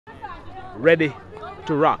ready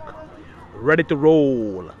to rock, ready to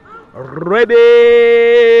roll,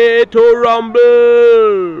 ready to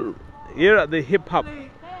rumble. Here at the Hip Hop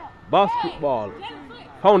Basketball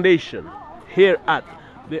Foundation, here at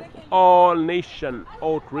the All Nation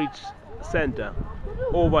Outreach Center,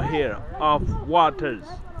 over here off Waters,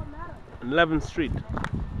 11th Street,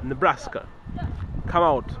 Nebraska. Come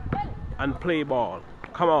out and play ball.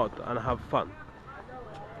 Come out and have fun.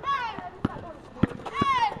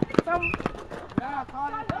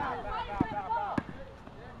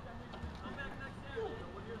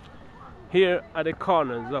 Here at the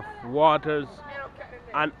corners of Waters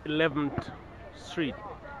and 11th Street.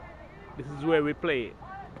 This is where we play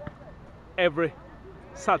every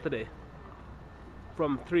Saturday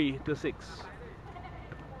from 3 to 6.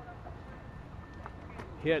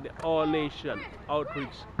 Here at the All Nation Outreach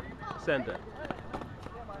Center.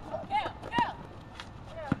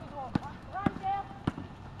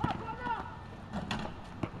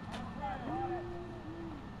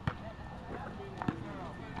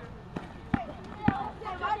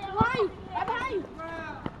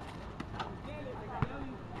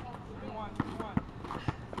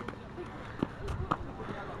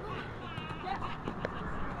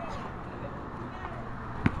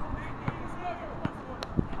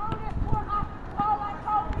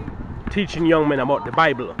 Teaching young men about the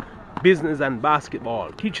Bible, business and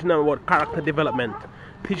basketball, teaching them about character development,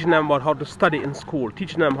 teaching them about how to study in school,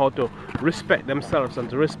 teaching them how to respect themselves and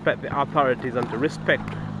to respect the authorities and to respect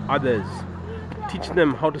others, teaching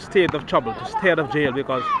them how to stay out of trouble, to stay out of jail,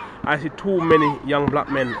 because I see too many young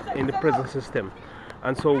black men in the prison system,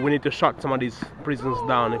 and so we need to shut some of these prisons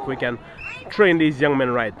down. If we can train these young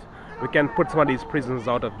men right, we can put some of these prisons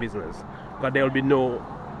out of business, because there will be no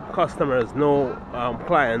customers, no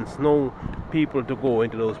clients, no people to go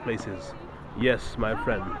into those places. Yes, my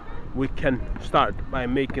friend, we can start by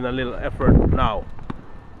making a little effort now.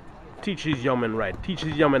 Teach these young men right. Teach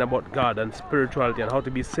these young men about God and spirituality and how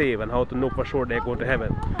to be saved and how to know for sure they're going to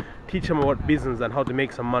heaven. Teach them about business and how to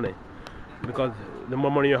make some money, because the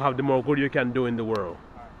more money you have, the more good you can do in the world.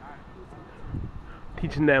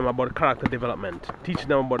 Teaching them about character development, teaching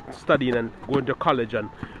them about studying and going to college and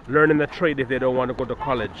learning a trade if they don't want to go to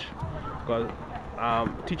college, because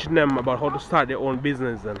teaching them about how to start their own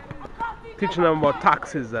business, and teaching them about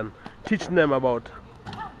taxes, and teaching them about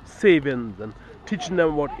savings, and teaching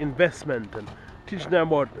them about investment, and teaching them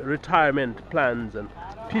about retirement plans, and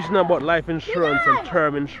teaching them about life insurance and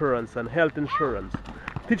term insurance and health insurance,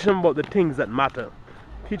 teaching them about the things that matter,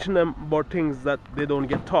 teaching them about things that they don't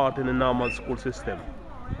get taught in the normal school system.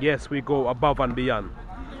 Yes, we go above and beyond,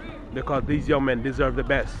 because these young men deserve the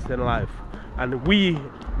best in life, and we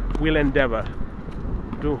will endeavor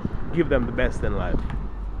to give them the best in life.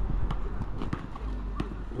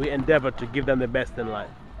 We endeavor to give them the best in life,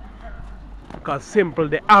 because simple,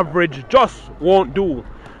 the average just won't do,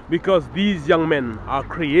 because these young men are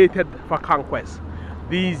created for conquest.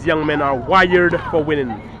 These young men are wired for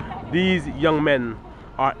winning. These young men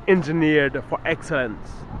are engineered for excellence.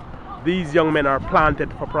 These young men are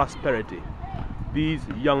planted for prosperity. These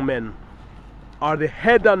young men are the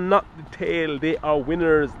head and not the tail. They are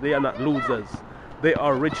winners, they are not losers. They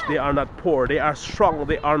are rich, they are not poor. They are strong,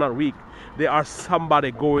 they are not weak. They are somebody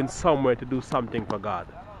going somewhere to do something for God.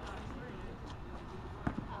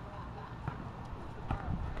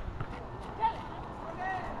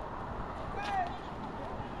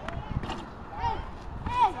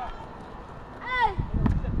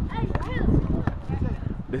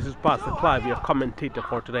 This is Pastor Clive, your commentator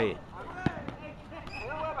for today.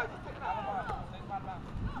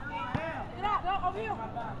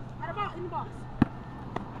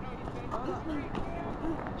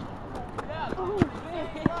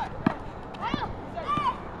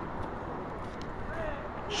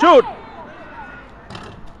 Shoot!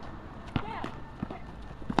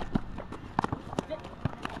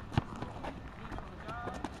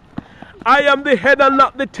 I am the head and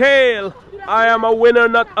not the tail. I am a winner,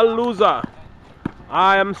 not a loser.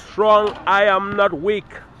 I am strong, I am not weak.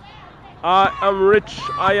 I am rich,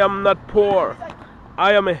 I am not poor.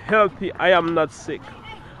 I am healthy, I am not sick.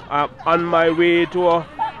 I am on my way to a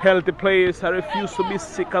healthy place. I refuse to be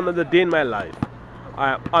sick another day in my life.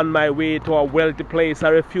 I am on my way to a wealthy place. I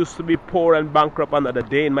refuse to be poor and bankrupt another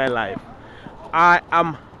day in my life. I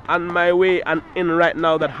am on my way and in right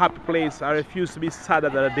now that happy place. I refuse to be sad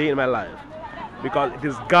another day in my life, because it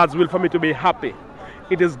is God's will for me to be happy.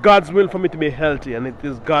 It is God's will for me to be healthy, and it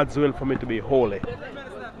is God's will for me to be holy.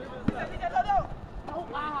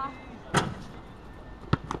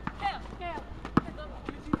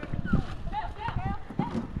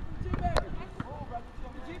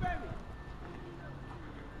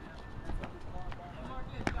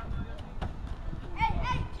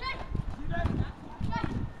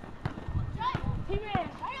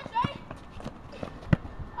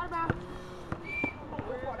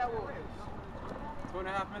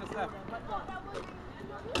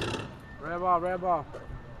 Red ball, red ball.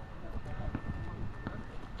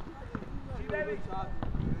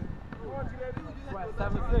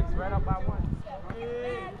 7-6, right up by 1.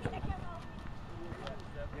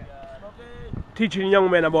 Teaching young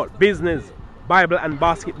men about business, Bible and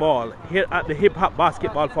basketball here at the Hip Hop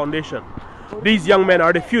Basketball Foundation. These young men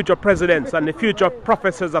are the future presidents and the future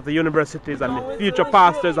professors of the universities and the future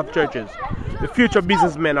pastors of churches. The future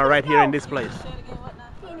businessmen are right here in this place.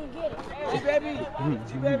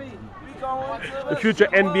 The future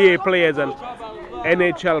NBA players and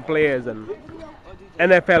NHL players and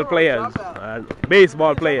NFL players and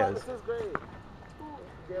baseball players.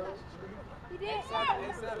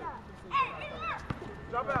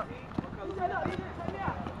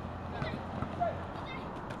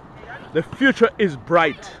 The future is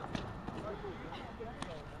bright.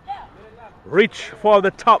 Reach for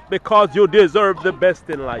the top because you deserve the best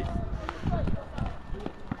in life.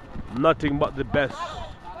 Nothing but the best.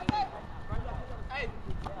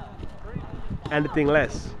 Anything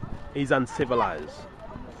less is uncivilized.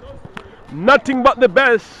 Nothing but the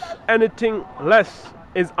best. Anything less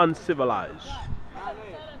is uncivilized.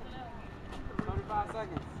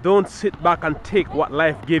 Don't sit back and take what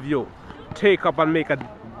life gives you. Wake up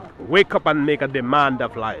and make a demand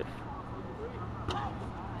of life.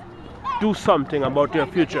 Do something about your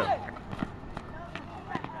future.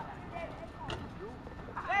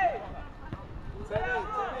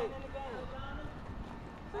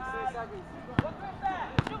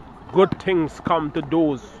 Good things come to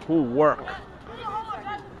those who work.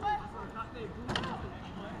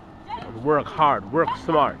 Work hard, work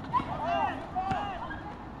smart.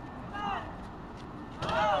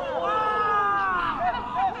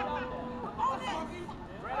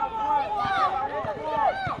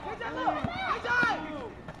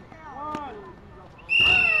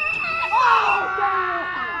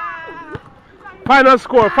 Final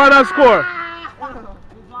score, final score.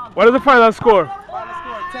 What is the final score? Final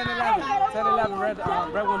score, 10-11.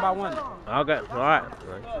 10-11, red one by 1. Okay, alright.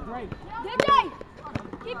 DJ,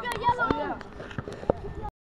 keep your yellow.